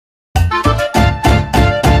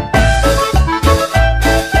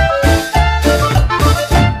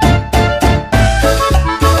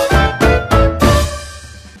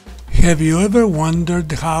Have you ever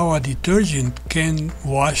wondered how a detergent can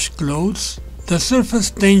wash clothes? The surface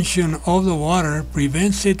tension of the water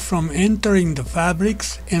prevents it from entering the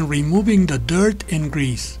fabrics and removing the dirt and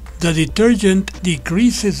grease. The detergent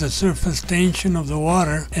decreases the surface tension of the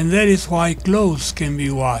water, and that is why clothes can be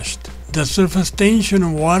washed. The surface tension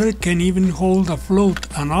of water can even hold afloat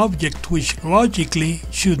an object which logically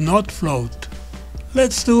should not float.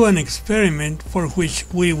 Let's do an experiment for which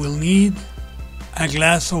we will need a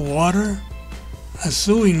glass of water, a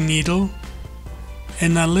sewing needle,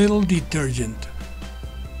 and a little detergent.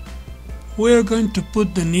 We are going to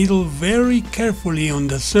put the needle very carefully on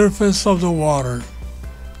the surface of the water.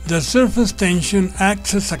 The surface tension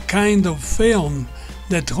acts as a kind of film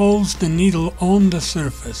that holds the needle on the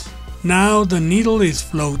surface. Now the needle is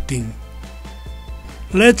floating.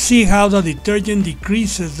 Let's see how the detergent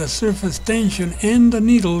decreases the surface tension and the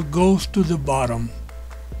needle goes to the bottom.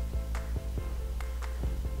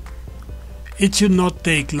 It should not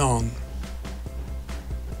take long.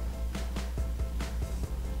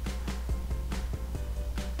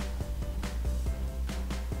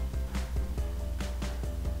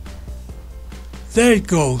 There it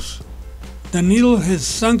goes. The needle has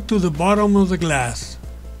sunk to the bottom of the glass.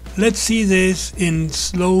 Let's see this in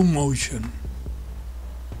slow motion.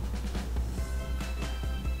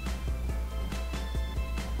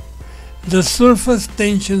 The surface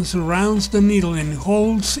tension surrounds the needle and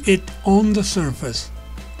holds it on the surface.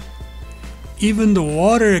 Even the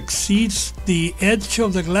water exceeds the edge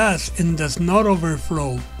of the glass and does not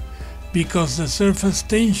overflow, because the surface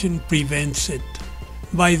tension prevents it.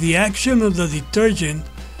 By the action of the detergent,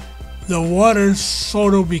 the water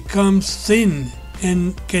sort of becomes thin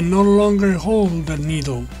and can no longer hold the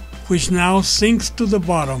needle, which now sinks to the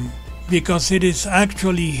bottom because it is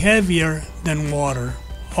actually heavier than water.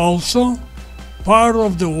 Also, part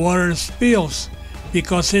of the water spills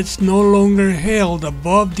because it's no longer held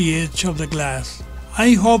above the edge of the glass.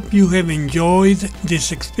 I hope you have enjoyed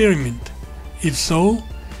this experiment. If so,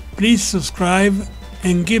 please subscribe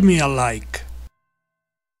and give me a like.